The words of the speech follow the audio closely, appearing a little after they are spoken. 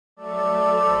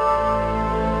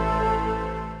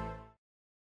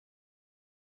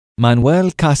Manuel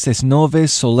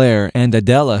Casesnoves Soler and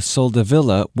Adela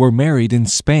Soldevilla were married in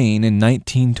Spain in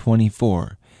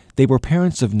 1924. They were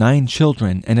parents of 9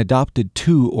 children and adopted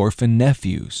 2 orphan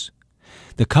nephews.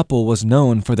 The couple was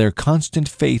known for their constant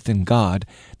faith in God,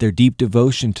 their deep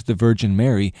devotion to the Virgin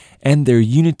Mary, and their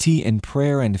unity in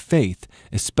prayer and faith,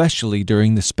 especially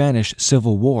during the Spanish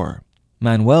Civil War.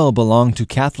 Manuel belonged to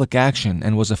Catholic Action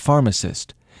and was a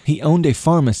pharmacist. He owned a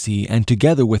pharmacy, and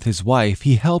together with his wife,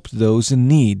 he helped those in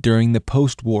need during the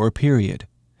post-war period.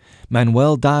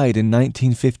 Manuel died in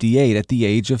 1958 at the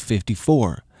age of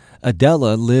 54.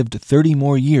 Adela lived 30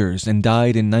 more years and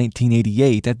died in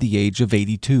 1988 at the age of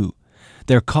 82.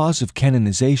 Their cause of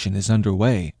canonization is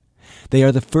underway. They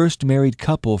are the first married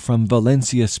couple from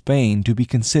Valencia, Spain to be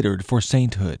considered for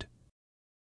sainthood.